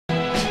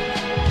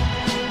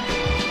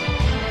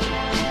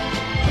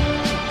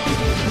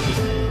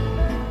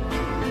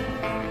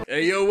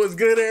Hey, yo, what's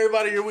good,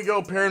 everybody? Here we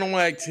go,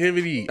 Paranormal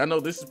Activity. I know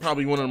this is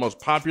probably one of the most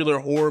popular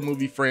horror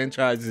movie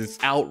franchises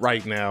out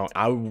right now.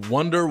 I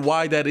wonder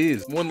why that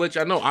is. I want to let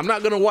y'all know, I'm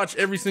not gonna watch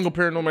every single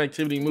Paranormal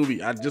Activity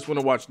movie. I just want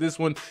to watch this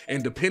one,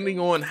 and depending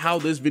on how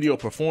this video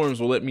performs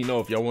will let me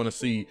know if y'all want to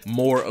see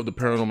more of the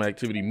Paranormal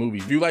Activity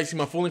movies. If you'd like to see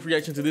my full length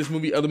reaction to this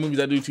movie, other movies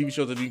I do, TV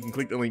shows I do, you can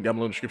click the link down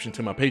below in the description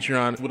to my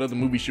Patreon. What other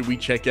movies should we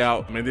check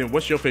out? And then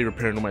what's your favorite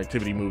Paranormal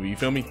Activity movie? You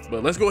feel me?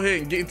 But let's go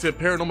ahead and get into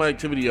Paranormal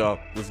Activity, y'all.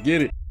 Let's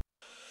get it.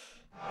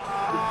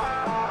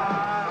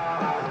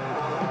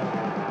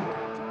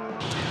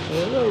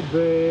 Hello,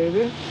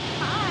 baby.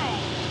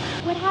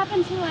 Hi. What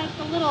happened to like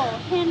the little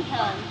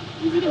handheld?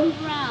 Easy to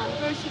move around,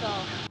 versatile.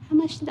 How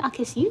much did I'll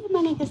kiss you? The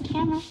money kiss the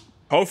camera.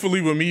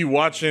 Hopefully with me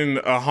watching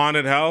a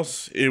haunted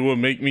house, it will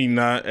make me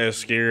not as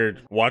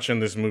scared watching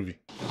this movie.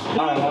 All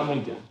right, I'll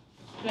make it.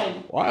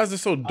 Good. Why is it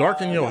so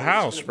dark in your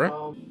house,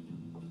 bro?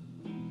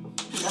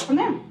 Go from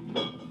there.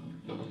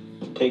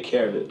 Take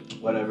care of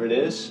it, whatever it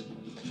is.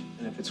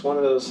 And if it's one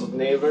of those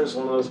neighbors,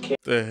 one of those kids.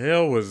 The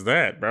hell was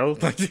that, bro?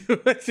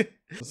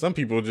 Some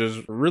people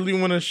just really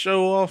want to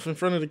show off in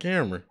front of the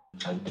camera.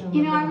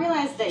 You know, I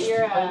realized that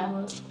you're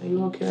Are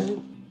you okay?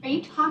 Are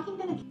you talking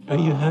to the Are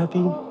you happy?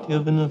 Do you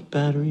have enough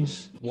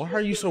batteries? Why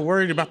are you so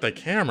worried about the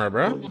camera,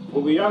 bro?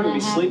 Well, we are gonna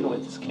be sleeping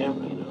with this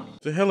camera, you know.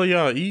 What the hell are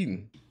y'all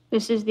eating?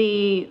 This is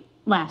the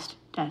last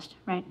test,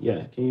 right?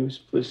 Yeah, can you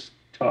please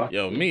talk?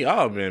 Yo, me,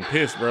 I've been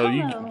pissed, bro.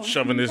 You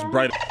shoving this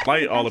bright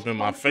light all up in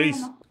my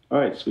face. All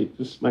right, sweet.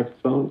 This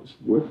microphone is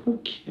worth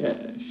of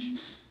cash.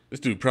 This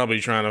dude probably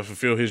trying to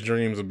fulfill his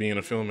dreams of being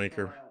a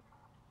filmmaker.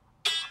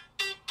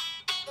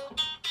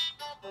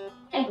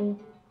 Hey.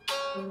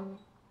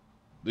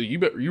 Dude, you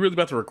really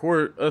about to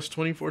record us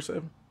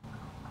 24/7?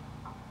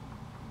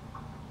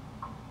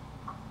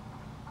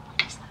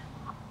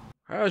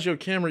 How is your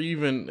camera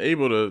even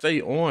able to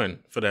stay on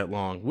for that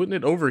long? Wouldn't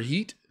it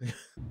overheat? You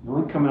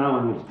only come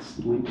out when you're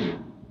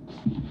sleeping.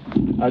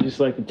 I'd just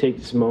like to take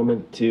this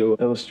moment to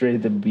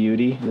illustrate the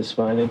beauty of this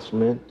fine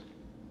instrument.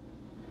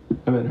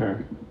 I meant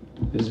her.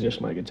 This is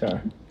just my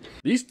guitar.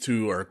 These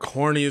two are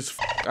corny as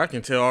f. I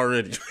can tell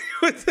already.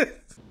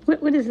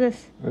 What is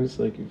this? I just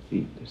like your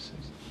feet. They're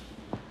sexy.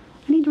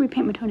 I need to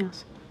repaint my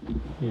toenails.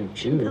 Yeah,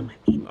 dude.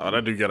 Oh,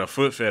 that dude got a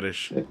foot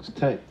fetish. Sex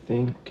type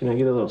thing. Can I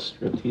get a little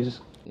striptease?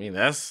 I mean,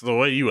 that's the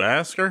way you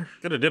ask her?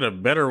 Could have did a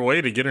better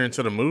way to get her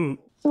into the mood.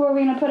 So where are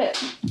we gonna put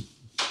it?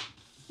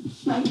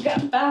 Like, you've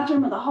got the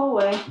bathroom or the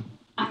hallway.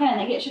 I kind of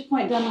think it should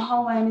point down the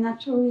hallway. I mean,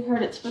 that's where we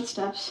heard its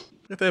footsteps.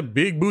 Got that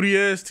big booty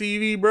ass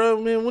TV,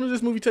 bro. Man, when did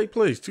this movie take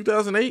place?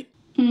 2008?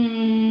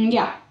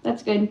 Yeah,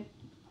 that's good.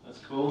 That's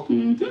cool.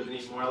 Think we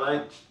need more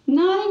light?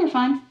 No, I think you're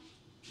fine.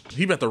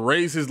 He about to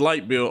raise his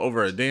light bill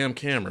over a damn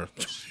camera.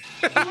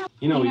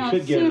 You know, we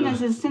could get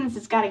as soon as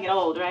it's got to get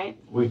old, right?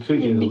 we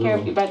could get a Be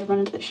careful, little. you're about to run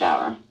into the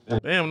shower.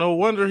 Damn, no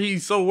wonder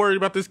he's so worried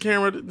about this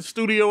camera, the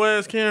studio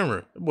ass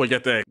camera. That boy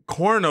got that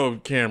corno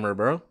camera,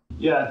 bro.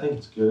 Yeah, I think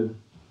it's good.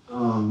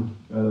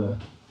 Gotta.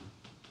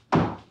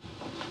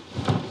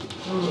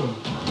 Oh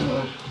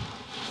gosh.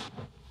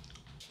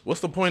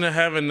 What's the point of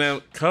having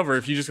that cover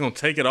if you're just gonna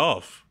take it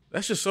off?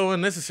 That's just so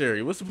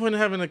unnecessary. What's the point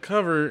of having a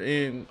cover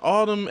and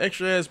all them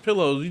extra ass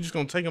pillows? You just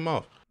gonna take them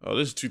off? Oh,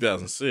 this is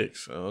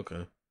 2006. Oh,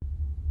 okay.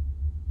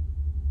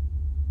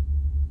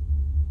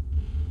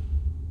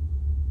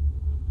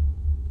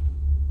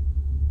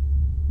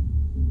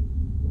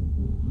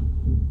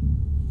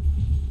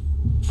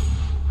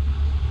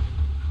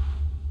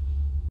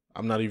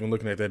 I'm not even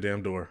looking at that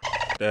damn door.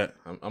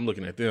 I'm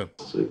looking at them.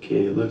 It's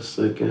okay, it looks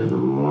like in the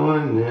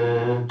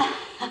morning. Did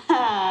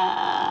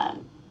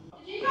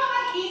you drop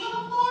my keys on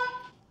the floor?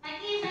 My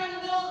keys are in the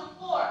middle of the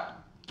floor.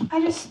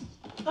 I just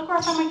look where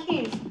I found my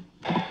keys.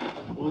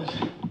 What?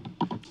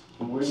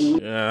 Where do you...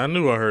 Yeah, I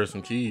knew I heard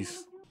some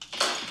keys.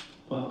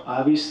 Well,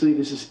 obviously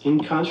this is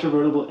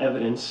incontrovertible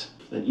evidence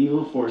that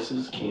evil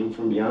forces came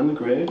from beyond the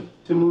grave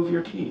to move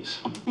your keys.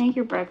 Make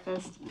your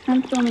breakfast.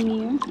 I'm filming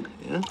you.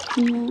 Yeah?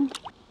 Yeah.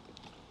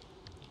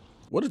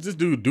 What does this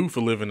dude do for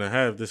a living to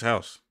have this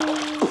house?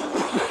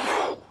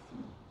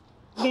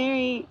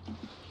 Very,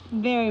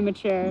 very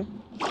mature.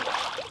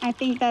 I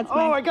think that's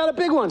my... Oh, I got a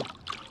big one!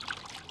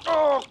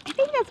 I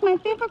think that's my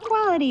favorite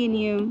quality in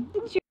you.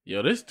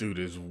 Yo, this dude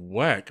is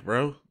whack,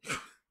 bro.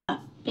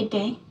 Big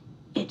day.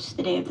 It's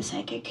the day of the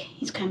psychic.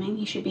 He's coming.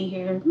 He should be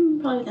here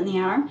probably within the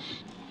hour.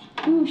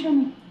 Ooh, show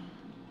me.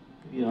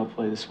 Maybe I'll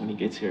play this when he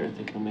gets here. I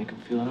think it'll make him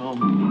feel at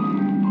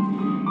home.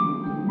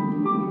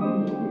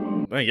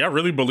 Man, y'all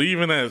really believe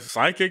in that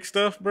psychic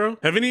stuff, bro?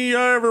 Have any of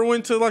y'all ever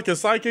went to like a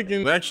psychic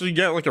and actually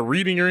got like a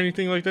reading or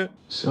anything like that?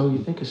 So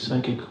you think a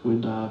psychic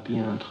would be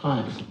on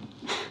time?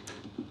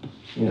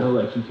 You know,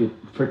 like you could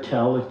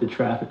foretell if the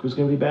traffic was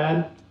gonna be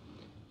bad?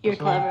 You're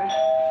clever.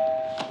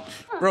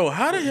 Bro,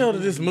 how the hell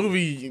did this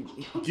movie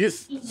get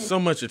so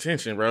much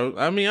attention, bro?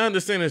 I mean, I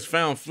understand it's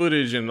found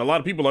footage and a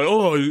lot of people are like,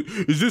 oh,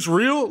 is this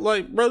real?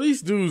 Like, bro,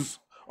 these dudes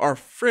are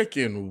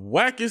freaking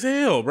whack as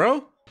hell,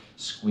 bro.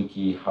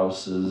 Squeaky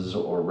houses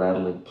or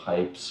rattling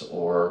pipes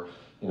or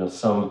you know,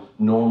 some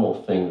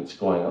normal thing that's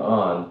going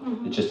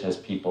on. It just has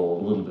people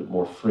a little bit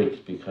more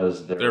freaked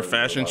because their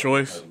fashion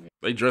choice.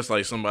 They dress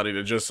like somebody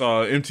that just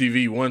saw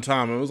MTV one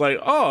time and was like,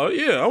 oh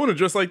yeah, I want to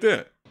dress like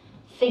that.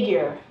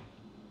 Figure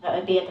that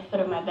would be at the foot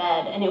of my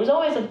bed, and it was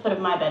always at the foot of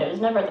my bed. It was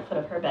never at the foot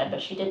of her bed,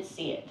 but she did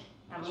see it.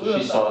 So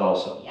she saw it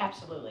also?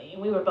 Absolutely.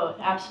 We were both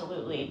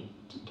absolutely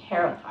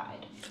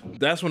terrified.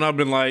 That's when I've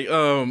been like,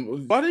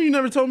 why didn't you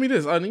never told me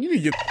this? I mean, you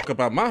need to get the fuck up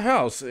out my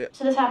house.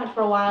 So this happened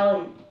for a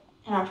while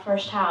in our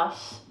first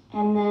house,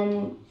 and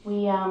then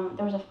we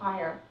there was a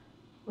fire.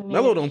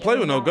 Mello don't play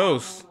with no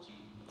ghosts.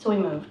 So we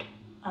moved.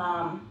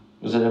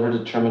 Was it ever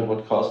determined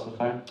what caused the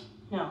fire?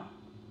 No.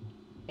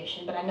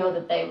 But I know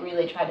that they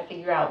really tried to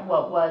figure out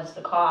what was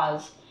the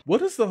cause.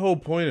 What is the whole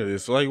point of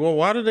this? Like, well,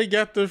 why did they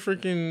get the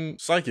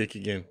freaking psychic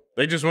again?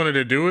 They just wanted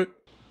to do it?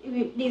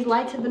 These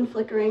lights have been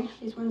flickering,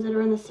 these ones that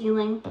are in the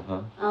ceiling.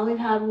 We've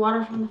had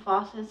water from the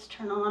faucets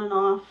turn on and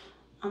off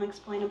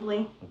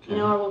unexplainably. Okay. You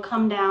know, or we'll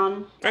come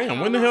down.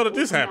 Damn, when the hell did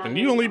this happen?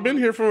 You only been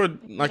here for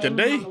like a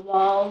day? On the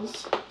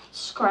walls,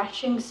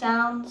 scratching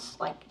sounds,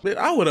 like... Man,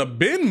 I would have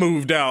been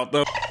moved out.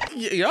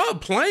 Y'all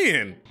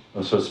playing.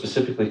 Oh, so it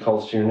specifically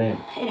calls to your name?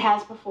 It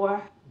has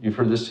before. You've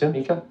heard this too,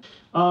 Micah?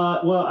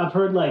 Well, I've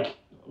heard like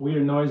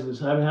weird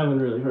noises. I haven't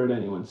really heard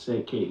anyone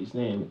say Katie's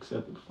name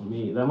except for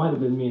me. That might have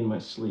been me in my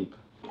sleep.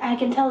 I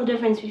can tell the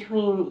difference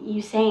between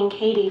you saying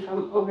Katie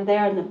from over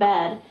there in the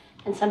bed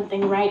and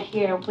something right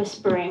here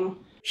whispering.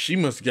 She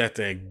must got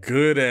that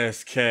good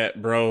ass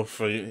cat, bro,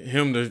 for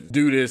him to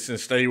do this and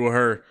stay with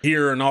her,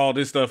 hearing all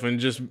this stuff and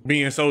just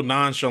being so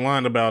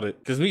nonchalant about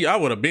it. Cause me, I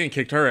would have been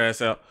kicked her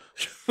ass out.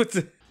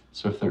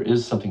 So if there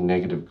is something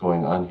negative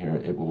going on here,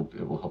 it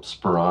will help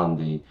spur on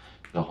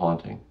the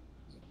haunting.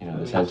 You know,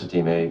 this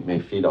entity may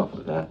feed off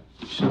of that.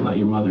 You shouldn't let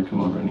your mother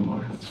come over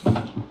anymore.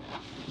 That's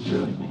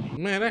really mean.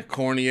 Man, that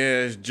corny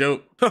ass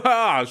joke.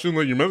 I shouldn't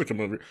let your mother come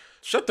over.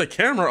 Shut the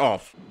camera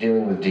off.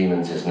 Dealing with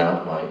demons is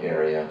not my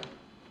area.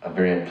 I'm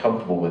very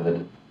uncomfortable with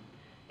it.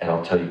 And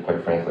I'll tell you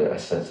quite frankly, I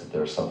sense that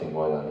there's something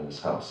going on in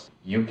this house.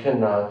 You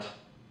cannot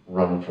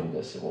run from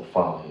this. It will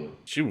follow you.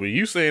 Shoot, well,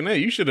 you saying that,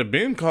 you should have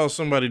been called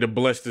somebody to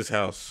bless this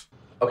house.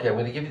 Okay, I'm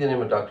going to give you the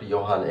name of Dr.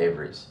 Johann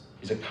Avery's.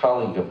 He's a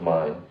colleague of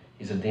mine.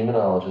 He's a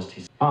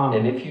demonologist.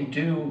 And if you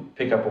do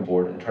pick up a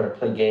board and try to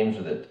play games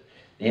with it,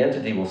 the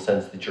entity will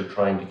sense that you're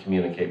trying to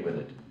communicate with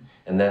it.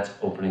 And that's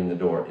opening the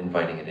door,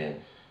 inviting it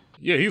in.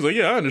 Yeah, he's like,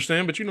 yeah, I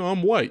understand, but you know,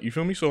 I'm white, you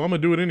feel me? So I'm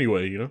going to do it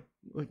anyway, you know?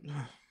 Like,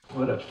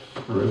 what a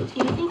fruit.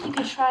 Do you think you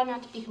could try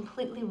not to be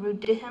completely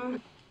rude to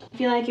him? I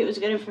feel like it was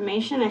good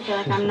information. I feel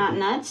like I'm not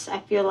nuts. I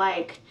feel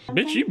like...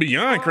 Bitch, you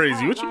beyond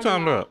crazy. What you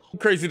talking about?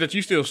 Crazy that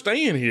you still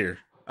staying here.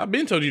 I've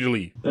been told you to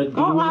leave. That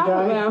demon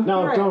guy?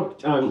 No,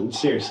 don't,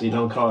 seriously,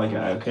 don't call that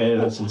guy, okay?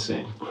 That's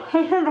insane.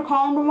 He said to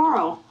call him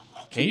tomorrow.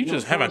 Can you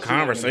just have a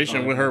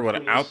conversation with her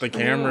without the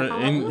camera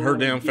in her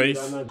damn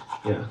face?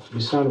 Yeah, you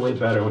sound way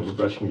better when you're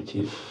brushing your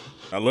teeth.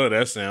 I love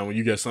that sound when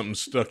you got something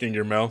stuck in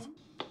your mouth.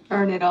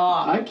 Turn it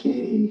off. Hi,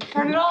 Katie.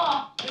 Turn it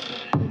off.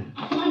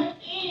 I want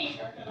to eat.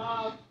 Turn it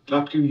off.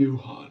 Dr.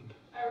 Johann.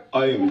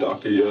 I am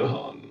Dr.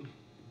 Johann.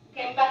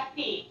 Okay, back to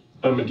pee.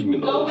 I'm a Go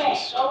away.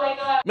 demonologist. Go away.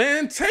 Go out.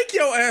 Man, take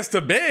your ass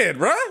to bed,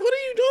 bruh. What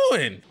are you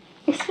doing?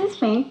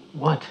 Excuse me.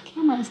 What?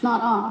 Camera is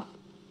not off.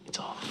 It's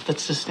off.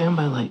 That's the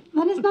standby light.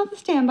 That is not the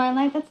standby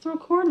light. That's the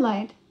record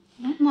light.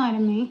 Don't lie to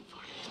me.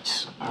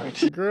 All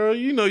right. Girl,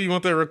 you know you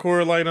want that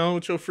record light on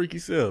with your freaky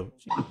self.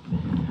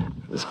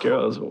 This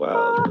girl is a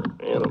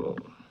wild animal.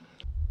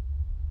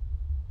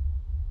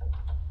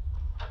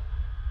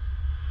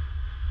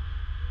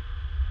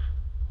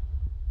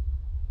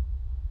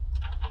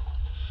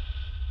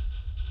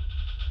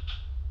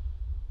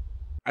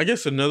 I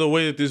guess another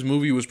way that this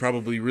movie was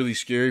probably really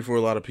scary for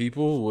a lot of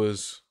people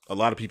was a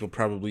lot of people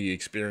probably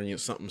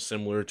experienced something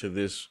similar to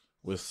this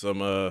with some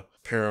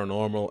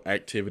paranormal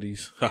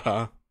activities.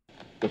 Haha.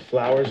 The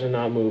flowers are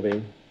not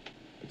moving,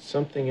 but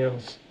something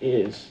else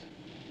is.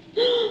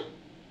 The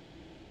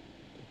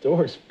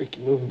door's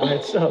freaking moving by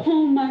itself.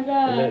 Oh my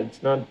God. And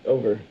it's not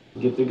over.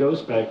 Get the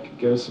ghost back.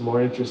 Go some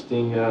more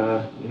interesting, you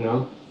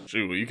know.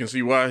 Shoot, well, you can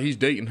see why he's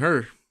dating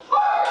her.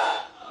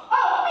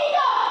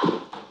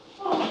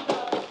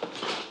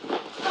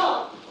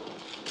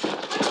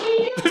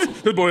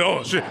 This boy,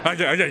 oh shit, I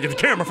gotta get the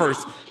camera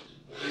first.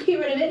 Get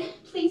rid of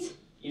it, please.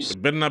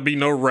 It better not be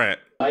no rat.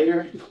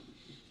 Lighter?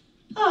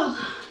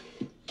 Oh,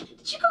 did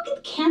you go get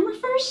the camera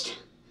first?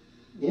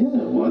 Yeah,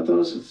 well, I thought it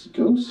was a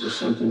ghost or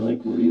something like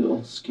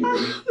real scary.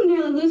 I'm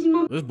nearly losing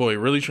my... This boy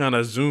really trying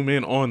to zoom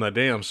in on the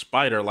damn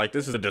spider like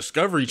this is a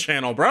Discovery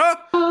Channel, bruh.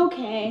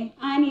 Okay,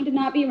 I need to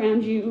not be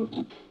around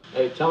you.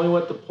 Hey, tell me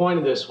what the point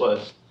of this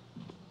was.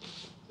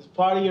 Is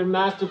part of your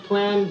master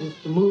plan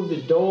just to move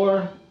the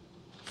door?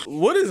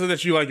 What is it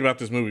that you like about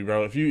this movie,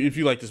 bro? If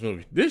you like this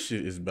movie, this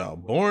shit is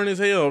about boring as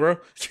hell, bro.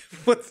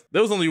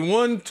 There was only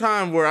one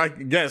time where I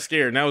got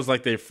scared, and that was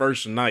like their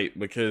first night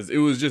because it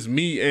was just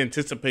me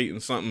anticipating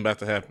something about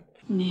to happen.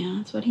 Yeah,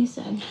 that's what he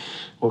said.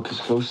 Well, because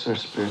ghosts are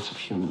spirits of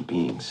human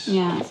beings.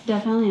 Yeah, it's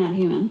definitely not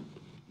human.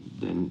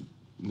 Then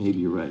maybe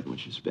you're right,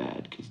 which is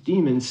bad, because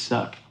demons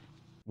suck.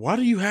 Why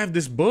do you have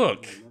this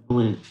book?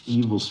 Malevolent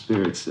evil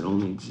spirits that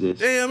only exist.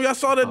 Damn, y'all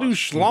saw that dude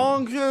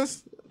Schlong?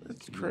 Yes?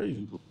 That's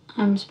crazy.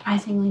 I'm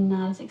surprisingly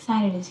not as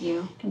excited as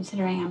you,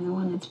 considering I'm the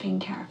one that's being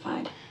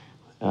terrified.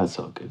 That's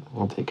all good.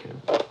 I'll take care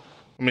of it.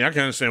 I mean, I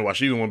can understand why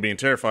she's the one being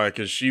terrified,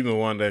 because she's the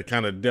one that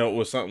kind of dealt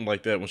with something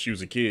like that when she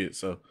was a kid,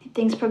 so. If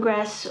things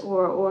progress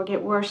or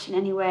get worse in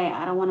any way,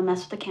 I don't want to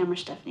mess with the camera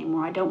stuff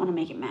anymore. I don't want to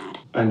make it mad.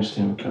 I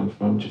understand where you're coming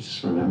from.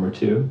 Just remember,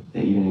 too,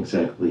 that you didn't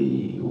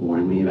exactly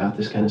warn me about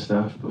this kind of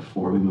stuff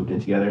before we moved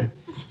in together.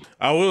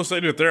 I will say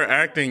that their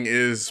acting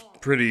is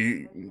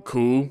pretty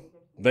cool.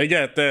 They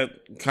got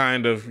that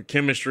kind of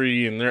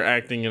chemistry, and they're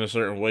acting in a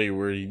certain way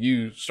where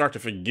you start to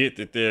forget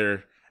that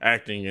they're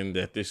acting and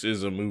that this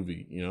is a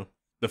movie, you know?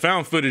 The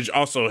found footage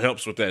also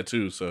helps with that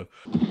too, so.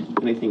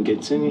 If anything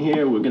gets in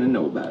here, we're gonna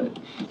know about it.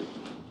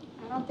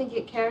 I don't think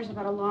it cares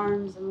about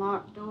alarms and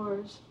locked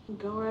doors. It can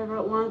go wherever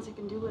it wants. It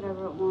can do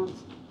whatever it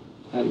wants.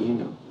 How do you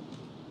know?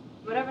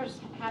 Whatever's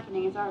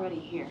happening is already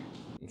here.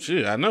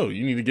 Shit, I know.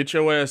 You need to get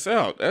your ass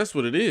out. That's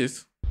what it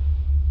is.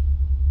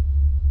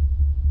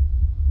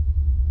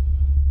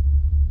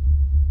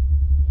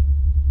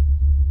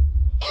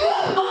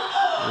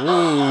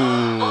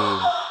 Ooh.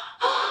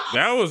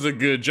 That was a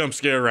good jump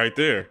scare right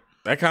there.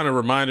 That kind of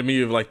reminded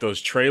me of like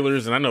those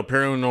trailers, and I know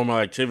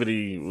Paranormal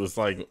Activity was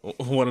like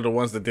one of the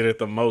ones that did it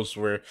the most,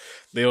 where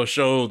they'll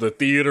show the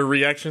theater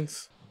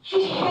reactions. I'm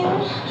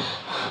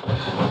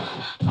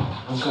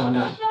going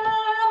down.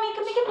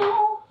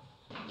 No.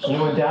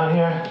 Anyone down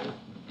here?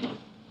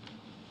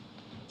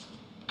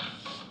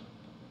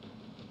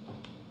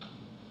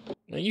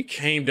 Man, you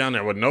came down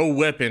there with no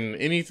weapon,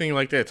 anything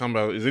like that. Talking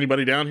about, is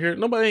anybody down here?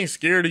 Nobody ain't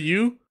scared of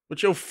you.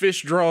 With your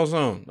fish draws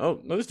on.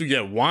 Oh, no, this dude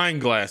got wine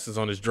glasses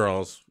on his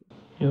draws.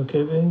 You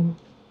okay, baby?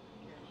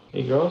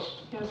 Hey,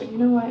 girls? Yeah, but you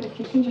know what? If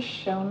you can just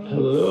show me.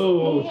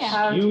 Hello,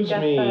 how to excuse get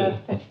me.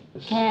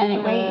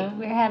 Anyway,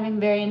 we're having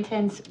very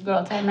intense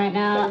girl time right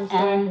now,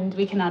 and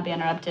we cannot be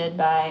interrupted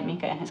by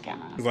Micah and his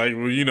camera. It's like,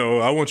 well, you know,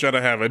 I want y'all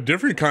to have a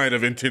different kind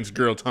of intense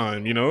girl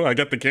time, you know? I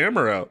got the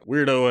camera out.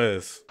 Weirdo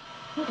ass.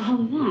 What the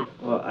hell is that?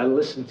 Well, I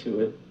listened to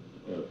it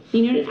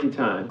You know, 50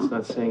 times. It's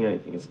not saying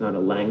anything. It's not a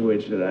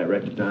language that I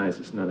recognize.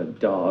 It's not a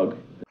dog.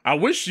 I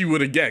wish you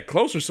would have got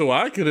closer so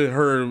I could have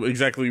heard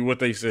exactly what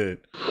they said.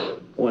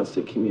 Wants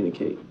to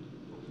communicate.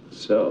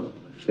 So,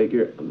 I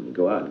figure I'm gonna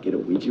go out and get a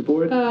Ouija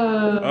board.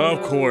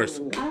 Of course.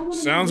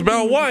 Sounds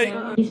about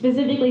white. he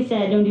specifically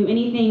said don't do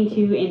anything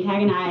to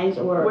antagonize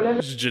or whatever.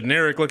 This is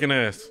generic looking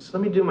ass. So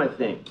let me do my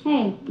thing.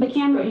 Hey, the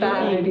camera is your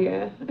Bad thing.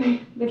 idea.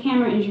 The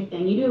camera is your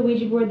thing. You do a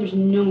Ouija board, there's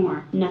no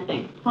more.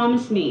 Nothing.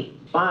 Promise me.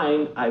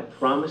 Fine, I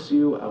promise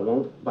you I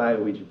won't buy a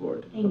Ouija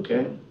board. Thank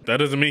okay? you. That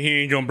doesn't mean he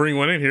ain't gonna bring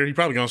one in here. He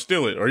probably gonna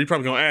steal it. Or he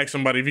probably gonna ask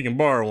somebody if he can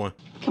borrow one.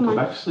 Come Go on.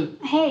 back to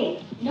sleep.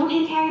 Hey, don't What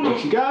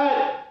antagonize. you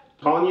got?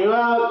 Calling you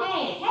out.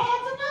 Hey,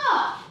 that's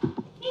enough.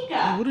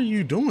 Micah. What are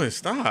you doing?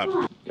 Stop.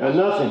 Got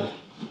nothing.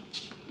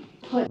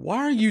 Why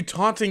are you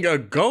taunting a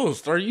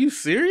ghost? Are you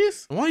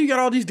serious? Why you got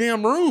all these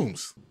damn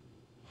rooms?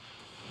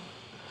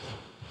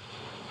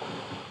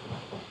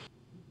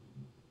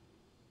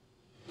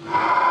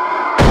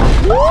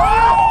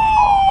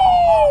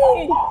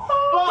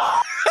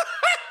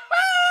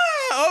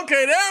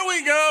 Okay, there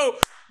we go.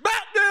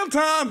 About damn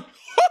time.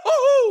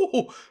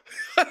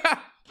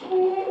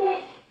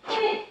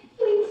 Hey,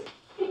 please.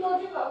 People,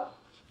 go.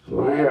 I'm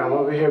over here. I'm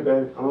over here,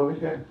 babe. I'm over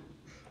here.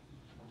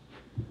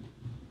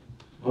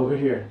 Over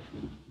here.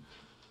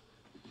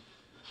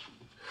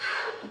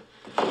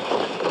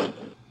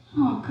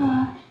 Oh,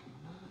 God.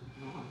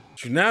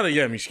 Now they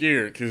got me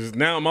scared, because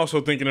now I'm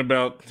also thinking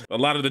about a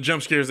lot of the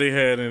jump scares they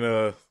had in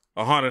a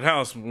haunted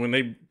house when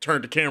they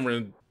turned the camera.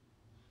 And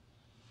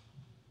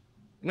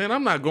man,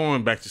 I'm not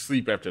going back to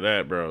sleep after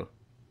that, bro.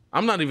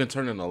 I'm not even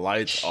turning the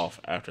lights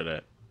off after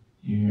that.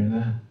 You hear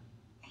that?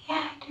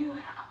 Yeah, I do. I don't know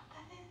what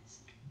that is.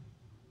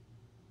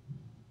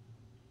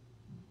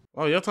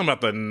 Oh, y'all talking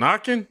about the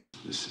knocking?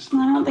 This is I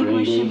don't think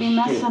we should be crazy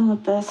messing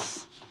with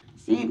this.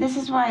 See, this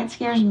is why it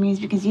scares me, is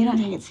because you don't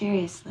take it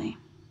seriously.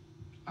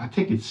 I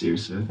take it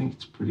seriously. I think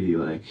it's pretty,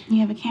 like...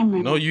 You have a camera.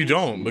 in No, your you face.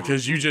 don't,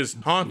 because you just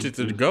haunted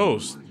the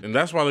ghost. And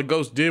that's why the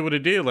ghost did what it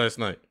did last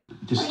night.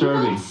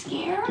 disturbing.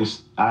 Scared?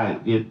 It's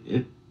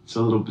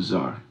a little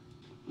bizarre.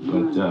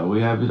 But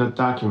we have it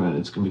documented.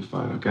 It's gonna be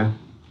fine, okay?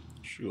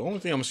 Shoot, the only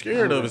thing I'm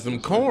scared of is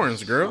them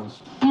corns, girl.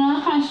 You know,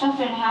 that kind of stuff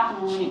didn't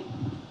happen when we...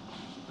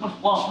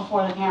 Well,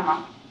 before the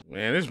camera.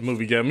 Man, this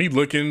movie got me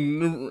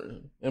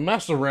looking at my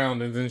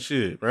surroundings and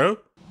shit, bro.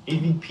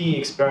 EVP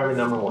experiment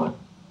number 1.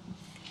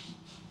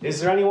 Is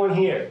there anyone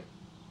here?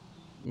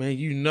 Man,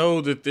 you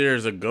know that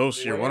there's a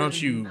ghost here. Why don't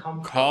you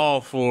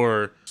call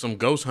for some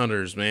ghost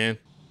hunters, man?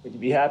 Would you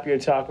be happier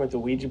talking with the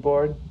Ouija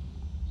board?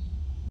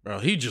 Bro,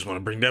 he just want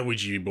to bring that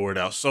Ouija board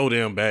out so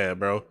damn bad,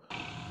 bro. I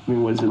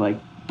mean, was it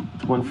like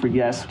 1 for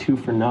yes, 2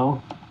 for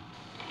no?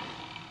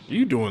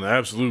 You doing the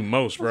absolute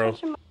most, bro.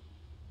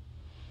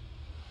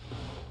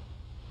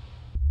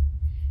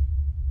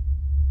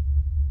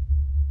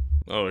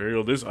 Oh, here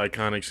go this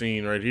iconic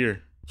scene right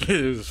here.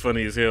 It was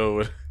funny as hell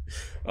what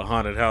a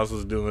haunted house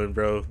was doing,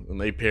 bro. And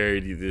they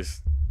parodied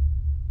this.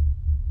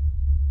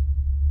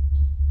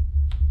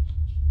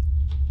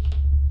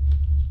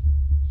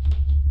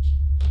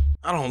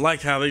 I don't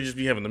like how they just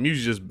be having the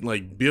music just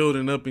like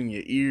building up in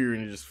your ear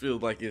and it just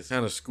feels like it's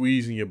kind of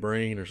squeezing your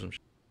brain or some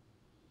shit.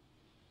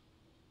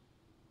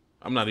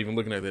 I'm not even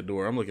looking at that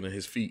door. I'm looking at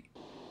his feet.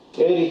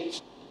 Katie.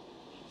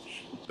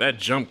 That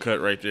jump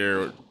cut right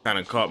there kind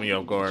of caught me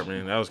off guard,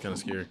 man. That was kind of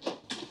scary.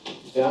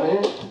 Down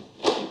here?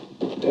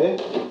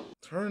 Hey?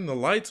 Turn the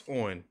lights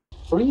on.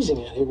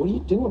 Freezing out here. What are you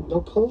doing? No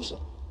clothes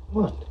on.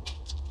 Come on.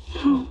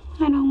 No,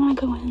 I don't want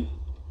to go in.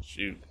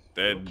 Shoot,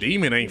 that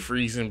demon ain't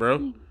freezing,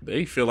 bro.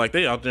 They feel like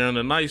they out there on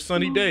a nice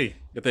sunny day.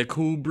 Get that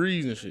cool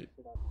breeze and shit.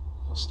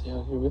 I'll stay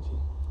out here with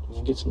you.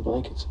 We'll get some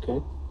blankets,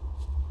 okay?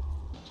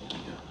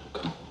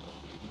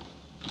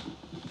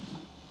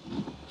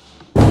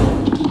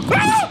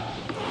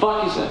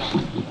 Fuck is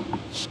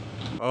that?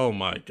 Oh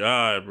my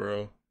God,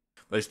 bro.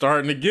 They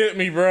starting to get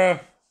me, bro.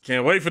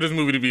 Can't wait for this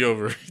movie to be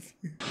over.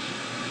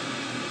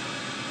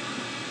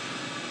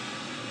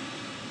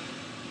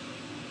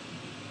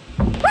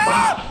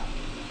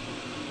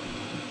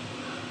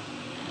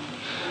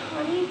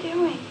 What are you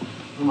doing?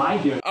 What am I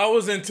doing? I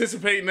was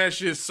anticipating that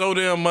shit so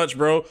damn much,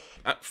 bro.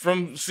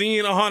 From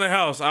seeing a haunted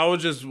house, I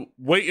was just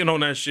waiting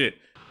on that shit.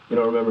 You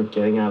don't remember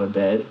getting out of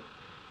bed?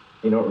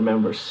 You don't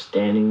remember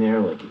standing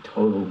there like a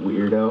total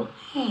weirdo?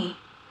 Hey.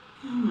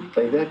 Oh my God.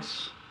 Like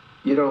that's,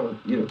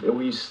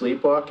 were you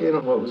sleepwalking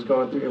or what was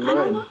going through your mind?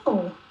 I don't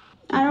know.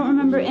 I don't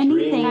remember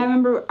anything. I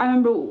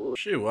remember.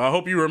 Shit, well, I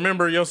hope you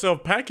remember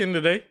yourself packing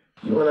today.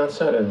 You went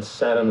outside and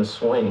sat on the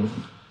swing.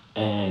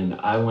 And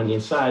I went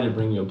inside to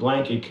bring you a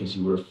blanket because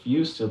you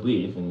refused to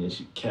leave in this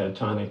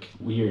catatonic,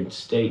 weird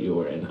state you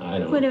were in. I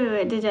don't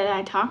Wait. Did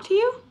I talk to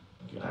you?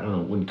 I don't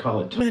know, wouldn't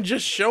call it. Man,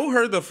 just show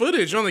her the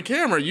footage on the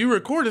camera. You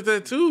recorded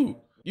that too.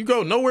 You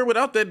go nowhere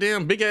without that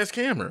damn big ass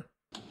camera.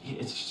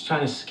 It's just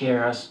trying to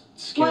scare us.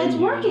 Well, it's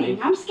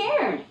working. I'm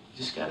scared. You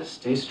just gotta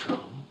stay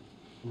strong.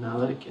 Not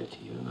let it get to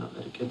you, not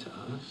let it get to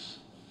us.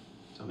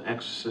 Some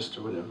exorcist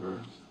or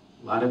whatever.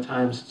 A lot of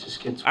times it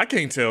just gets... I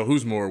can't tell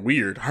who's more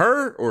weird,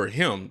 her or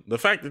him. The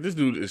fact that this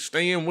dude is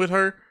staying with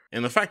her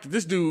and the fact that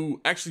this dude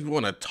actually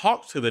want to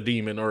talk to the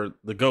demon or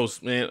the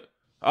ghost, man.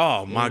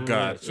 Oh my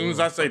God. As soon as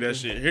I say that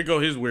shit, here go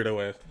his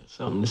weirdo ass.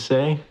 Something to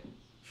say?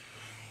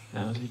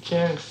 How's your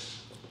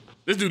chance?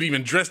 This dude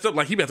even dressed up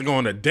like he about to go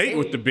on a date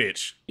with the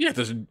bitch. You have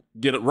to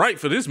get it right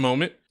for this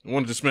moment.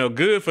 Wanted to smell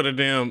good for the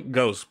damn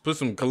ghost. Put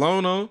some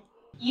cologne on.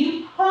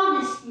 You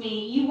promised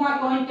me you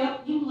weren't going to,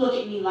 don't you look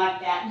at me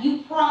like that.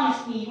 You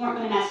promised me you weren't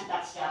going to mess with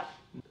that stuff.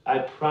 I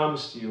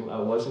promised you I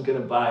wasn't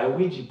gonna buy a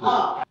Ouija board.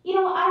 Oh, you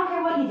know what? I don't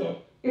care what you did.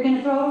 You're going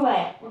to throw it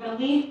away. We're going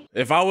to leave.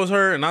 If I was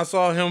her and I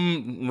saw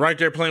him right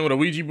there playing with a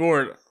Ouija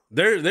board,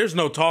 there's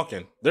no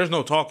talking. There's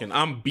no talking.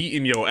 I'm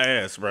beating your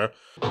ass, bro.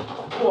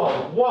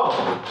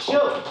 Whoa,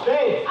 chill,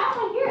 babe. I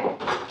don't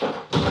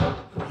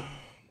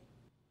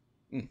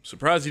hear it.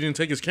 Surprised he didn't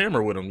take his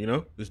camera with him, you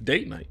know? This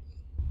date night.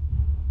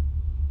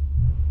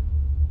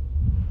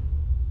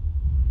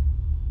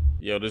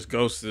 Yo, this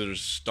ghost is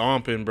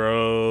stomping,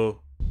 bro.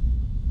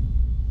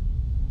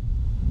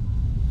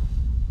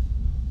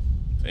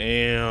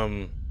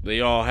 Damn. They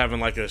all having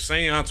like a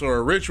seance or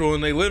a ritual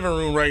in their living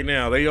room right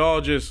now. They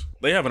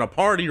having a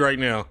party right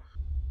now.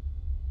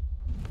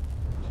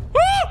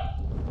 Ah!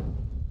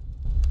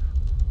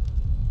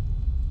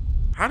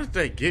 How did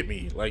that get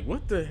me? Like,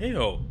 what the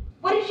hell?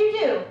 What did you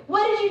do?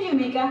 What did you do,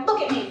 Micah?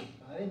 Look at me.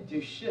 I didn't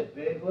do shit,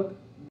 babe. Look.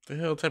 What the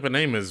hell type of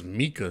name is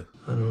Micah?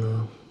 I don't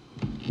know.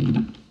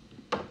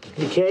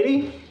 Hey,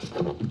 Katie?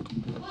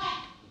 What?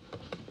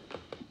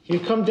 You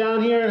come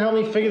down here and help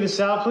me figure this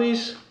out,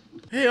 please?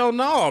 Hell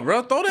no,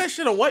 bro. Throw that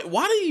shit away.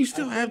 Why do you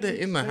still have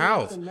that in the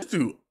house? This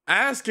dude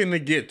asking to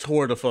get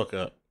tore the fuck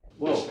up.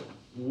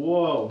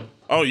 Whoa.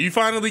 Oh, you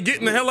finally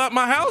getting the hell out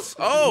my house?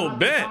 Oh,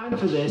 bet. Time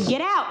for this.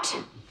 Get out.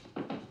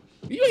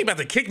 You ain't about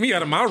to kick me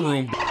out of my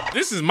room.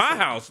 This is my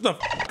house. Who the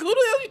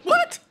hell?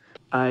 What?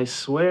 I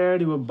swear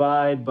to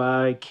abide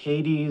by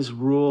Katie's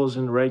rules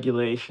and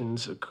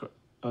regulations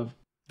of...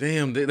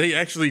 Damn, they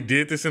actually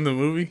did this in the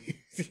movie?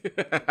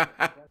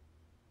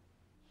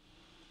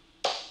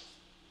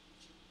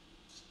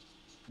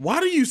 Why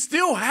do you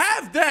still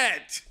have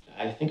that?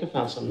 I think I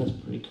found something that's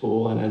pretty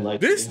cool, and I'd like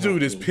This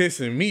dude is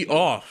pissing me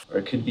off. Or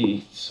it could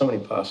be so many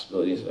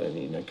possibilities. I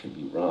mean, I could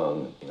be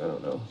wrong. I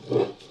don't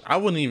know. I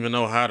wouldn't even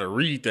know how to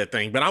read that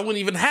thing, but I wouldn't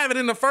even have it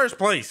in the first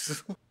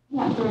place.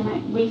 Yeah, during my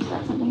weeks,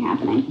 that's something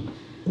happening.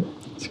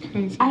 It's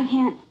crazy. I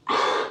can't.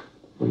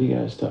 What are you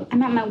guys talking?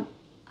 I'm at my.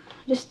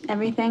 Just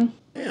everything.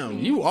 Damn,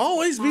 you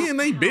always be in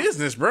their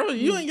business, bro.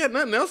 You ain't got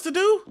nothing else to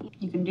do?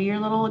 You can do your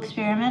little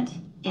experiment.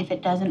 If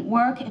it doesn't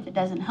work, if it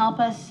doesn't help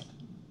us,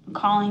 I'm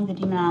calling the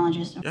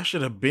demonologist. Y'all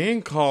should have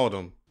been called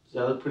him. Does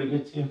that look pretty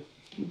good to you?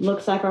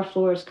 Looks like our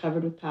floor is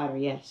covered with powder,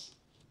 yes.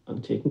 I'm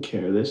taking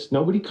care of this.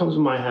 Nobody comes to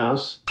my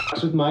house.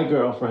 It's with my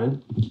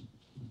girlfriend.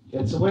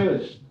 Gets away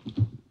with it.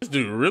 This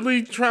dude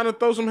really trying to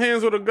throw some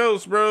hands with a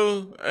ghost,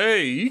 bro.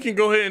 Hey, you can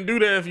go ahead and do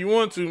that if you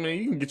want to, man.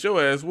 You can get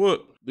your ass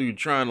whooped. Dude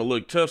trying to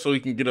look tough so he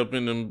can get up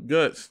in them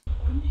guts.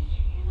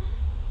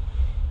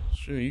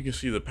 Sure, you can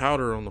see the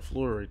powder on the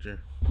floor right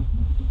there.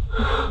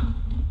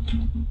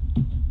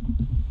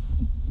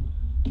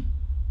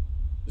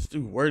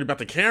 dude worried about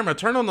the camera.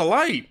 Turn on the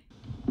light.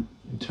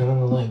 Turn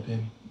on the light,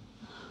 baby.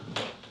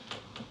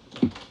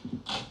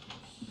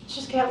 Let's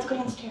just get out. Let's go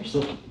downstairs.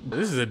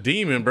 This is a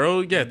demon,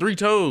 bro. You got 3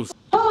 toes.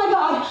 Oh my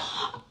God.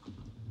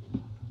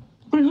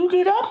 Wait, who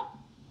get up?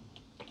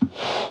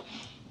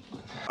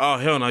 Oh,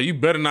 hell no. You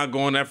better not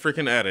go in that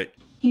freaking attic.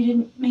 You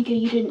didn't, Micah,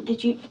 you didn't.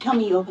 Did you tell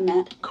me you opened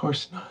that? Of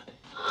course not.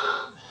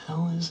 What the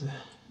hell is that?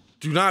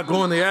 Do not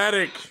go in the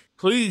attic.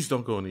 Please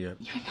don't go in the attic.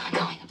 You're not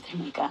going up there,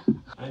 Micah.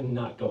 I'm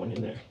not going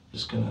in there.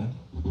 Just gonna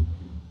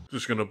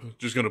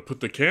put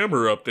the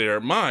camera up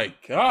there. My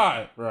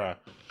God, bruh.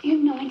 You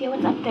have no idea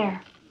what's up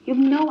there. You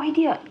have no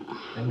idea.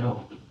 I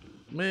know.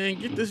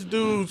 Man, get this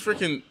dude's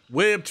freaking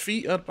webbed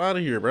feet up out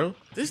of here, bro.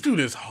 This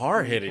dude is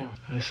hard-headed.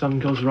 If something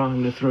goes wrong,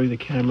 I'm gonna throw you the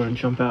camera and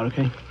jump out,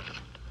 okay?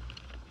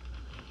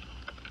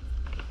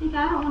 Micah,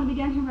 I don't want to be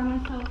down here by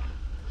myself.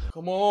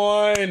 Come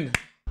on.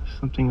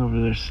 Something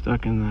over there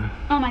stuck in the...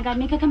 Oh my God,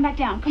 Micah, come back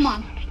down. Come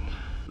on.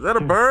 Is that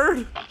a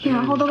bird? Here,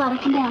 hold the ladder.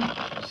 Come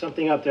down.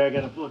 Something up there, I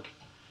gotta look.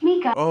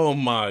 Micah. Oh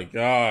my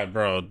God,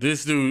 bro.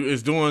 This dude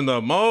is doing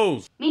the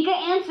most. Micah,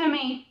 answer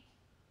me.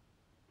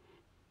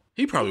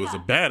 He probably was a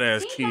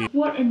badass kid.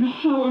 What in the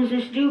hell is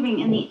this doing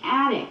in the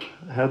attic?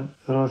 How did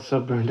all that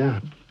stuff burn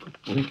down?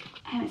 I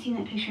haven't seen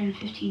that picture in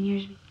 15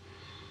 years.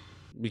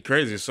 Be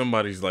crazy if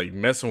somebody's like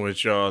messing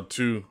with y'all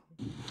too.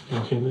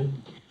 Okay,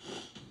 man.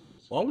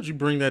 Why would you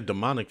bring that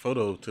demonic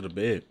photo to the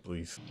bed,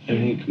 please? I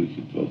think we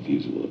could both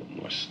use a little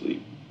more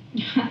sleep.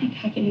 I think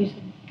I could use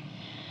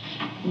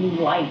a new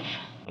life.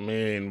 I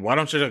mean, why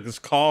don't you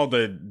just call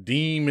the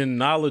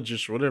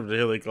demonologist or whatever the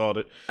hell they called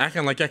it?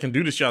 Acting like I can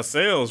do this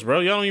yourselves,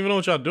 bro. Y'all don't even know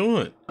what y'all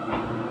doing. Oh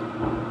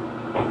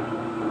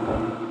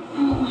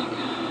my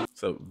God.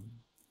 It's a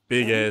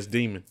big ass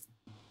demon.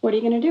 What are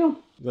you gonna do?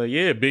 Like,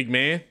 yeah, big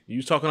man. You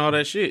was talking all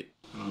that shit.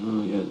 I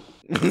don't know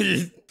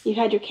yet. You've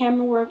had your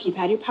camera work, you've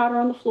had your powder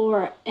on the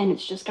floor, and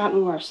it's just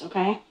gotten worse,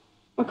 okay?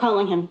 We're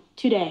calling him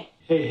today.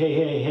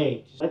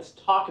 Hey. Let's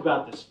talk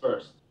about this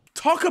first.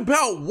 Talk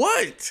about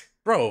what?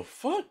 Bro,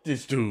 fuck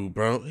this dude,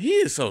 bro. He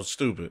is so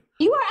stupid.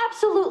 You are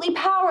absolutely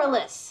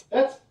powerless.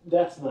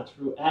 That's not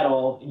true at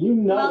all. You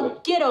know Well,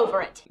 it. get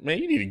over it. Man,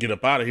 you need to get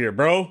up out of here,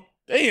 bro.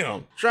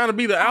 Damn. Trying to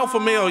be the alpha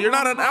male. You're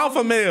not an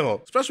alpha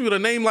male. Especially with a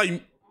name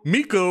like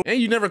Miko, and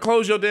you never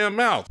close your damn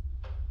mouth.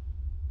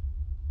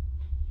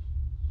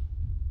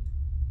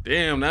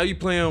 Damn, now you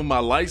playing with my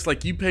lights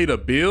like you paid a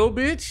bill,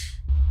 bitch?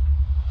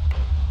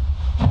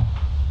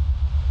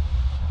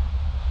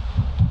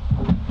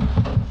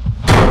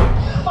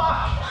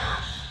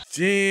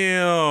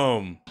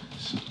 Damn.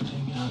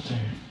 Something out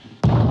there.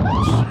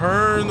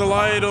 Turn the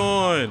light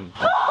on.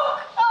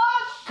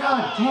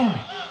 God damn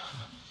it.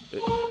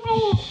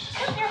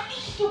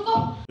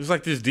 It's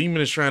like this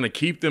demon is trying to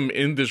keep them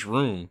in this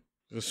room.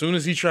 As soon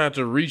as he tried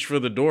to reach for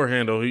the door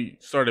handle, he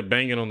started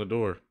banging on the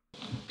door.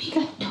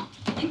 Micah,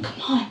 come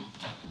on.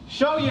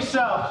 Show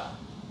yourself.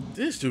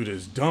 This dude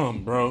is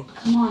dumb, bro.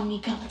 Come on,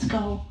 Micah, let's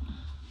go.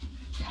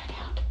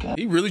 Gotta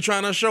He really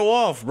trying to show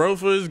off, bro,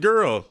 for his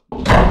girl. Woo!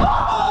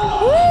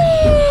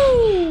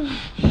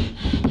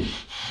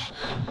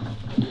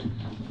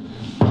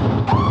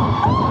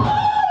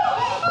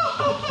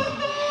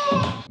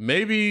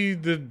 Maybe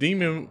the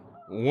demon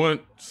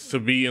wants to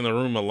be in the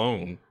room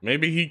alone.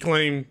 Maybe he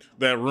claimed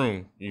that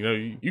room. You know,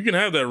 you can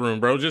have that room,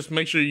 bro. Just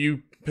make sure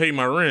you pay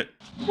my rent.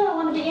 I don't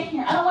want to be in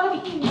here. I don't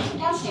want to be in here.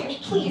 Downstairs,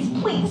 please.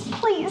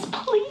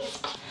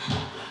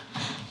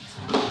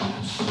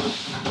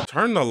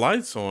 Turn the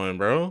lights on,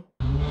 bro.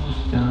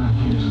 Down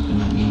here's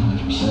gonna be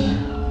much better.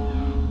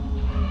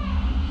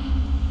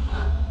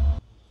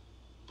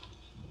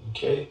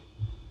 Okay.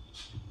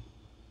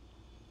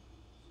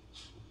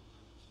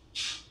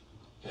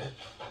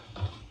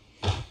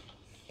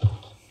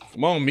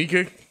 Come on,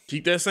 Micah.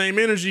 Keep that same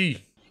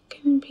energy. I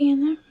couldn't be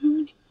in that room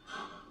anymore.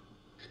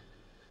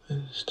 I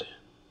understand.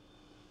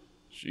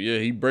 Yeah,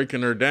 he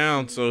breaking her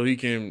down so he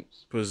can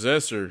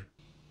possess her.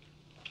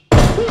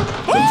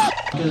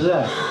 What is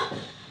that?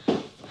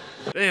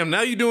 Damn,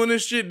 now you doing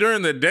this shit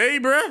during the day,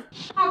 bruh?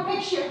 Our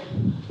picture.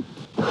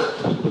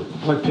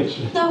 What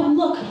picture? No,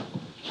 look.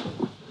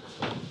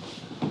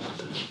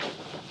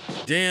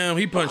 Damn,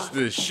 he punched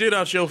the shit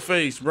out your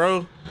face,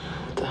 bro.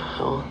 What the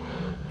hell?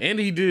 And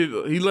he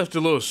left a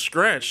little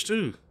scratch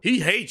too. He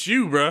hates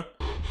you, bruh.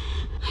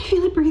 I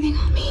feel it breathing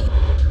on me.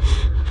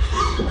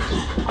 Come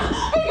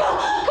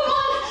on.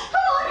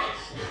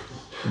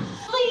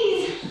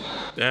 Please.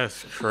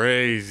 That's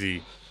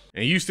crazy.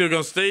 And you still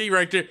gonna stay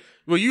right there?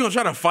 Well, you gonna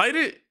try to fight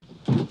it?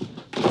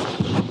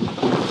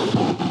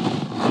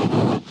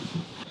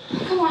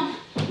 Come on.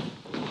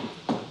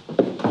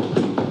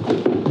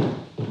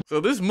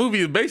 So this movie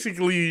is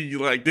basically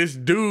like this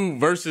dude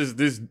versus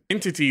this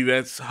entity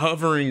that's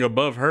hovering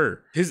above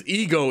her. His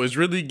ego is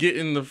really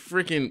getting the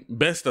freaking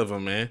best of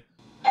him, man.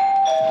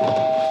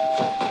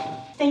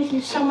 Thank you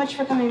so much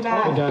for coming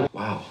back.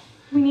 Wow.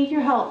 We need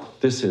your help.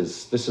 This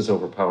is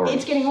overpowering.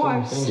 It's getting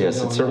worse.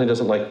 Yes, it certainly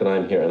doesn't like that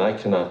I'm here, and I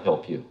cannot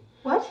help you.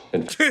 What?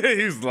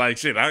 He's like,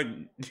 shit,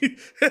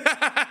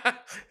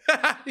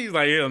 he's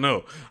like, hell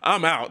no,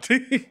 I'm out.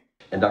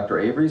 And Dr.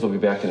 Avery's will be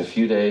back in a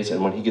few days,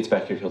 and when he gets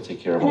back here, he'll take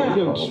care of all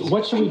your problems.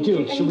 What should we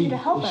do? Should we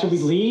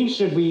leave?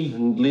 Should we?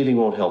 Leaving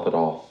won't help at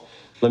all.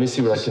 Let me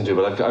see what I can do,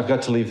 but I've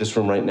got to leave this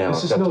room right now.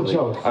 This is no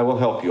joke. I will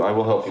help you,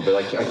 but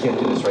I can't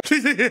do this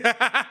right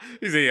now.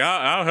 He said,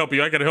 I'll help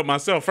you. I gotta help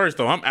myself first,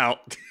 though. I'm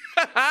out.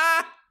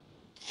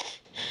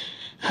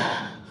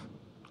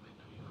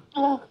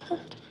 Oh, God.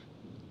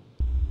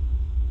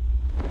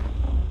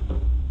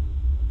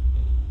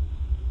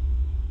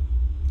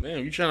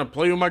 Damn, you trying to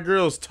play with my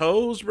girl's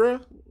toes,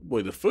 bro?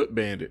 Boy, the foot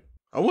bandit.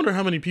 I wonder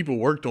how many people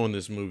worked on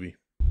this movie.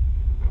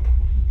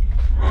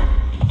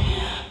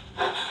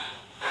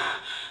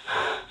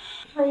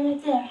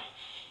 Right there.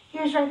 He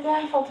was right there.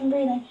 I felt him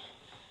breathing.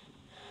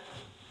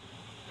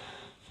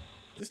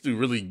 This dude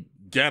really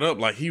got up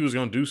like he was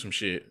gonna do some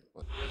shit.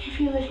 I can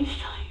feel that he's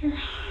still here.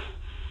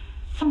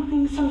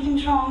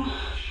 Something's wrong.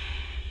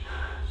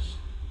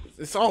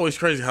 It's always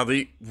crazy how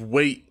they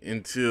wait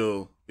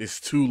until it's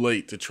too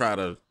late to try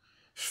to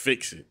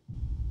fix it.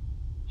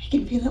 I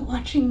can feel it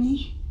watching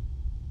me.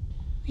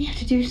 We have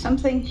to do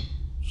something.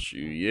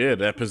 Shoot, yeah,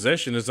 that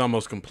possession is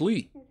almost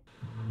complete.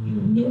 You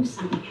knew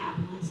something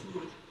happened last night.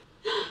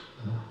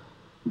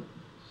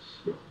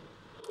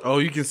 Oh,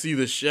 you can see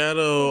the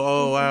shadow.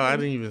 Oh, wow, I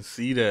didn't even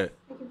see that.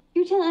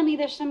 You're telling me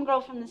there's some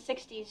girl from the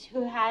 60s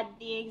who had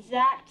the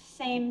exact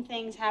same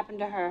things happen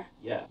to her?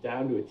 Yeah,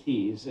 down to a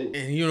T.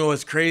 And you know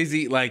what's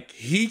crazy? Like,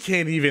 he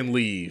can't even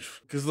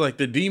leave. Because, like,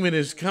 the demon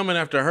is coming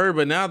after her,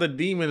 but now the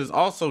demon is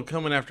also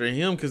coming after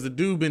him because the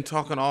dude been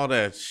talking all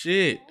that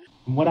shit.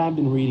 From what I've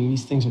been reading,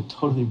 these things are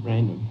totally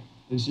random.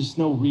 There's just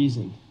no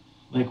reason.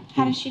 Like,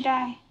 how did she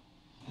die?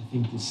 I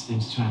think this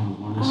thing's trying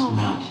to warn us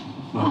not to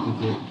fuck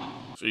with it.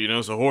 So, you know,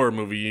 it's a horror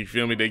movie. You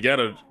feel me? They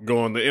gotta go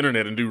on the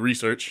internet and do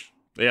research.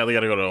 Yeah, they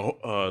gotta go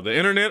to the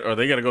internet or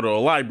they gotta go to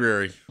a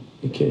library.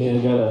 Okay,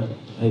 I got an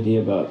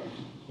idea about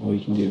what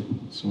we can do.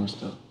 Some more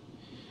stuff.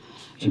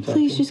 Would you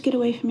please just get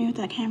away from me with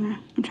that camera?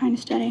 I'm trying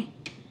to study.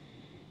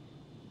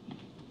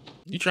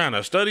 You trying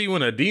to study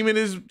when a demon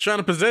is trying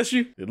to possess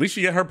you? At least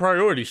you got her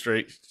priorities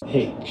straight.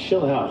 Hey,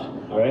 chill out,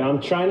 all right?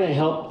 I'm trying to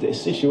help the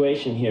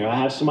situation here. I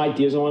have some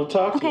ideas I want to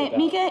talk to you about.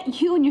 Okay, Micah,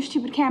 you and your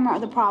stupid camera are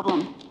the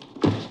problem.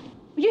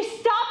 Would you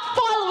stop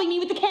following me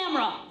with the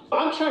camera?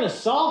 I'm trying to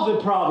solve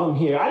the problem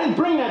here. I didn't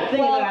bring that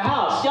thing into the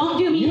house. Don't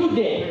do me. You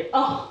did.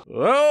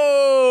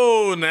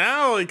 Oh,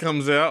 now it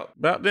comes out.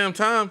 About damn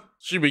time.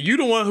 She, but you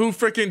the one who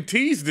freaking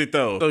teased it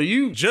though. So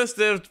you just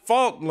at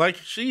fault like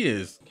she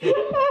is. Do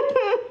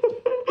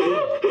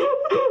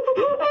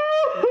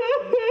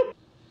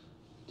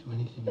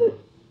anything.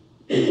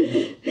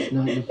 It's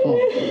not your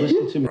fault.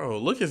 Listen to me. Bro,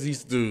 look at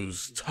these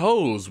dudes'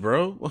 toes,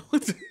 bro.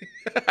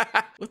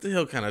 What the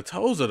hell kind of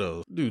toes are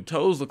those? Dude,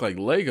 toes look like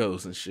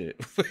Legos and shit.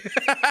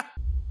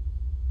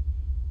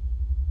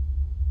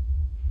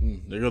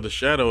 There go the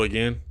shadow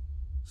again.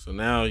 So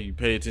now you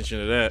pay attention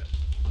to that.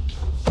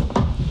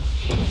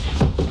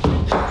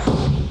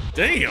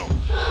 Damn.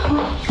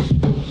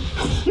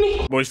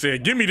 Boy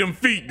said, give me them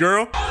feet,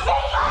 girl.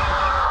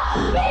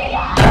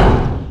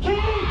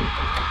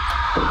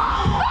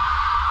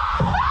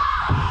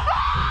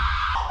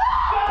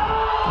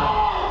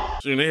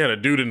 So they had a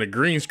dude in a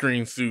green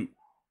screen suit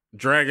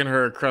dragging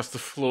her across the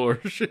floor.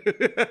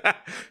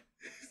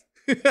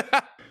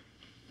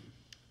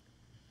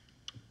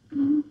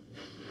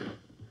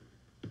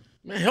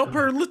 Man, help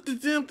her lift the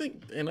damn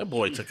thing. And that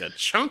boy took a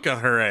chunk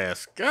of her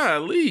ass.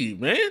 Golly,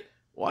 man.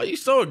 Why are you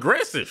so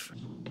aggressive?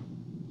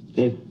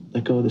 Babe,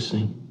 let go of this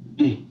thing.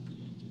 Hey,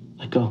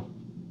 let go.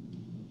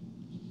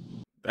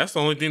 That's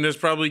the only thing that's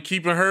probably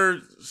keeping her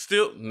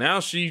still. Now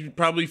she's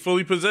probably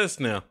fully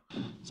possessed now.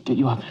 Let's get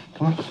you up.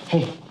 Come on.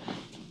 Hey.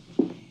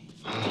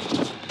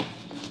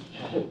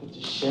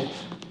 Shit.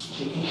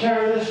 Taking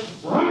care of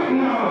this right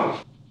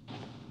now.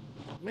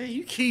 Man,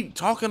 you keep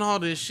talking all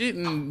this shit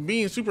and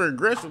being super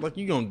aggressive like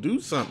you gonna do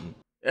something.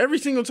 Every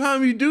single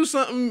time you do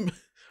something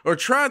or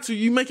try to,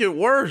 you make it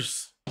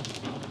worse.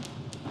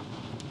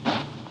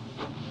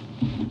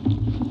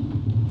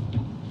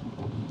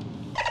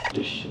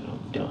 This shit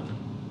I'm done.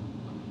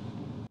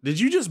 Did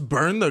you just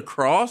burn the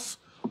cross?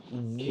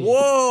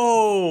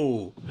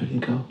 Whoa! Ready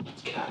to go?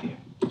 Let's get out of here.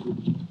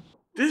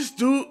 This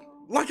dude,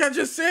 like I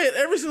just said,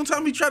 every single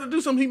time he try to do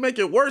something, he make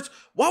it worse.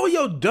 Why would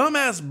your dumb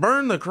ass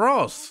burn the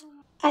cross?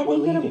 I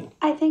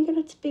think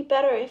it'd be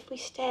better if we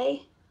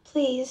stay.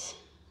 Please.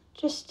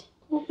 Just,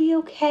 we'll be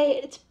okay.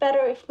 It's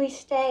better if we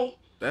stay.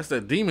 That's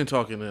that demon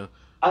talking now.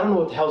 I don't know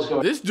what the hell's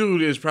going on. This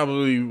dude is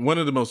probably one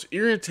of the most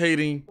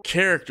irritating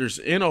characters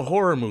in a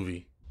horror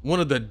movie. One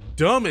of the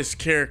dumbest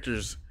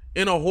characters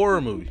in a horror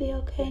movie. Be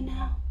okay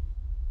now.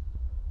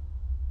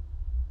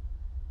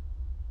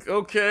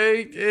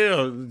 Okay,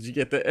 yeah. Did you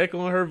get the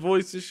echo in her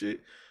voice and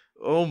shit?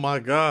 Oh my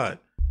God.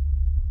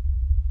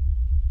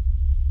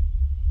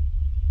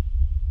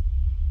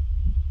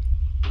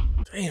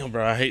 Damn,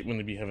 bro, I hate when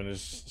they be having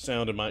this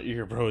sound in my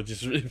ear, bro.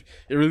 It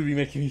really be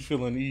making me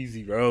feel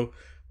uneasy, bro.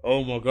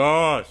 Oh my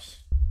gosh.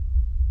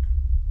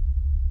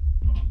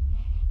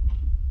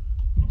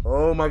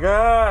 Oh my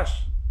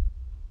gosh.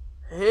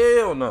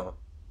 Hell no.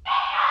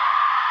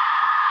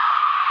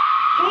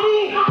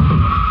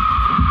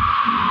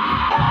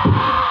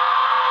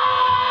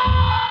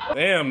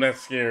 Damn, that's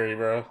scary,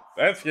 bro.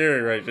 That's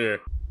scary right there.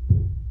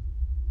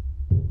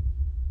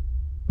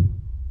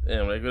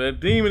 Damn, there go that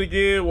demon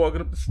again,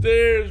 walking up the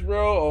stairs,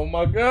 bro. Oh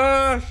my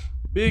gosh.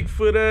 Big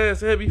foot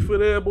ass, heavy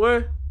foot ass,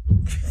 boy.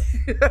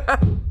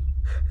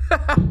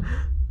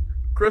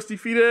 Crusty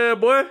feet ass,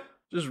 boy.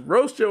 Just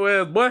roast your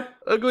ass, boy.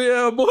 Ugly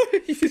ass, boy.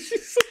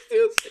 She's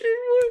still scary,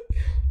 boy.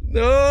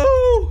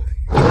 No.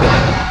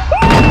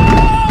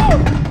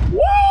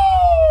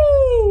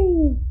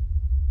 Woo!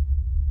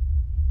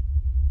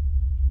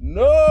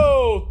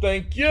 No,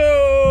 thank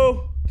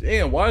you.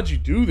 Damn, why'd you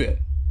do that?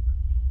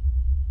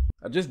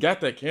 I just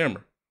got that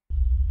camera.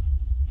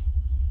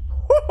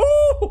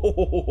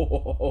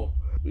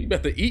 You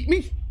about to eat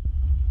me?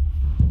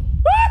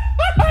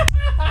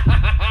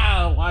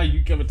 Why are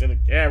you coming to the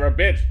camera,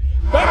 bitch?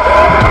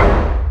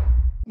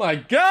 My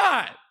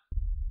God!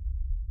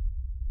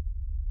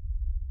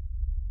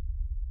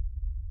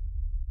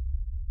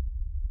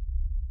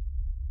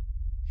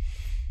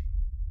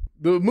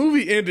 The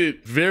movie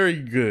ended very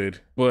good,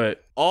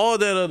 but all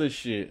that other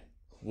shit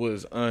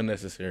was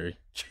unnecessary.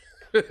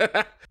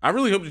 I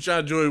really hope that y'all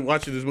enjoyed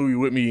watching this movie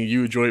with me and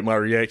you enjoyed my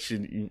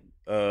reaction.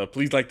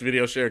 Please like the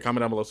video, share,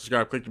 comment down below,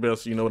 subscribe, click the bell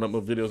so you know when I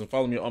upload videos, and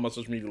follow me on all my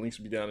social media. Links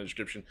will be down in the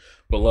description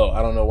below.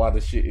 I don't know why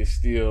this shit is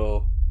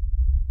still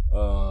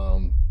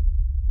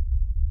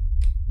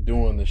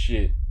doing the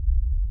shit.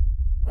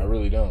 I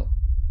really don't.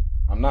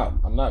 I'm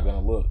not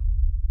gonna look.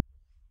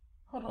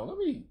 Hold on, let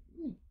me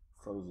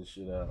close this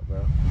shit out,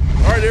 bro.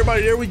 All right,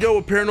 everybody, there we go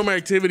with Paranormal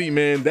Activity,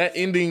 man. That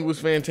ending was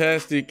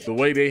fantastic. The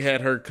way they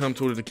had her come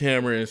towards the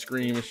camera and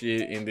scream and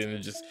shit, and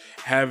then just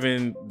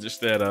having just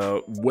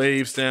that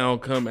wave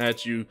sound come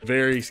at you,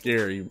 very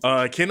scary.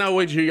 Cannot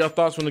wait to hear y'all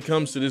thoughts when it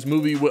comes to this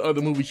movie. What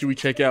other movie should we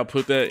check out?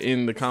 Put that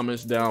in the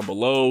comments down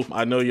below.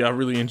 I know y'all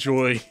really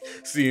enjoy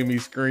seeing me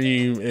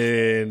scream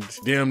and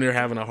damn near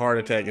having a heart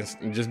attack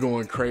and just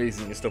going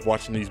crazy and stuff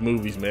watching these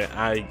movies, man.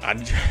 I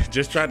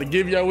just tried to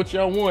give y'all what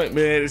y'all want,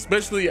 man.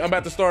 Especially, I'm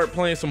about to start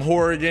playing some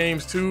horror games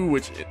too,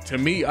 which to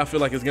me, I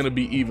feel like it's gonna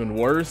be even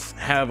worse.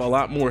 Have a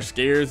lot more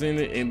scares in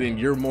it, and then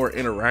you're more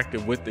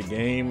interactive with the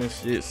game and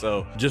shit.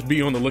 So just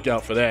be on the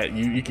lookout for that.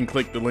 You can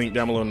click the link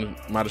down below in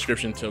my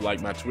description to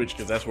like my Twitch,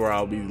 because that's where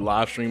I'll be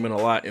live streaming a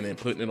lot and then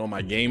putting it on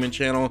my gaming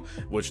channel,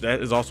 which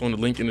that is also in the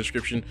link in the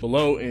description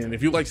below. And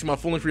if you'd like to see my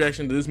full length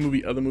reaction to this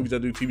movie, other movies I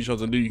do, TV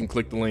shows I do, you can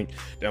click the link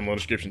down below in the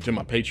description to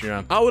my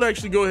Patreon. I would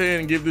actually go ahead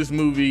and give this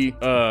movie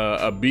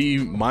a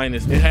B-.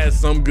 It has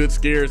some good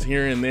scares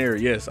here and there.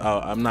 Yes,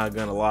 I'm not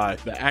gonna lie.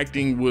 The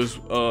acting was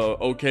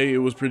okay. It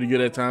was pretty good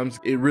at times.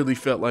 It really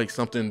felt like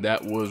something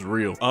that was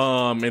real.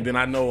 And then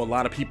I know a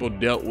lot of people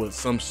dealt with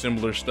some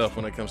similar stuff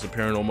when it comes to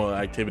paranormal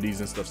activities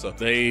and stuff. So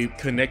they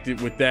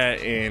connected with that,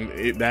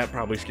 and that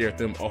probably scared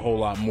them a whole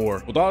lot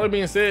more. With all that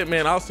being said,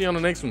 man, I'll see you on the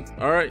next one.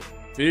 All right,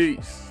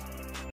 peace.